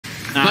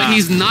but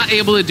he's not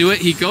able to do it.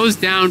 He goes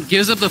down,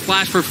 gives up the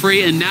flash for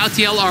free, and now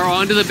TL are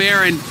onto the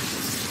Baron.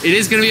 It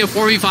is going to be a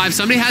 4v5.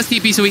 Somebody has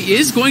TP, so he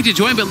is going to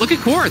join, but look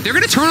at Core. They're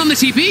going to turn on the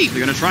TP.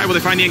 They're going to try. Will they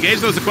find the engage?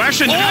 That's the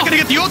question. They're not going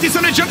to get the ulti.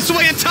 Somebody jumps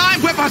away in time.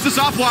 Whip has the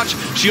stopwatch.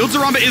 Shields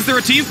are on, but is there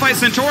a team fight?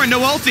 Centaur no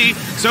ulti.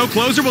 So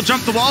Closer will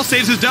jump the wall,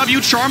 saves his W.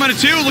 Charm on a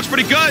 2. Looks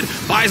pretty good.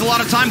 Buys a lot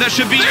of time. That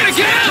should be it.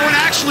 Someone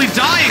actually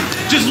dying.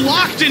 Just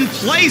locked in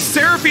place.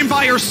 Seraphine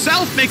by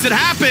herself makes it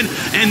happen.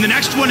 And the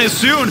next one is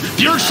soon.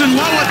 Bjergsen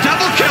low, a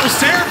double kill.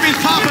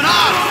 Seraphine's popping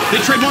off. They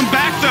trade one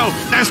back, though.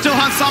 Now still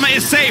Hans Sama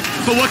is safe.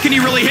 But what can he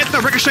really hit? The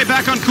Ricochet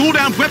back on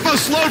cooldown. Bwipo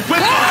slowed.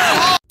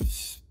 Bwipo.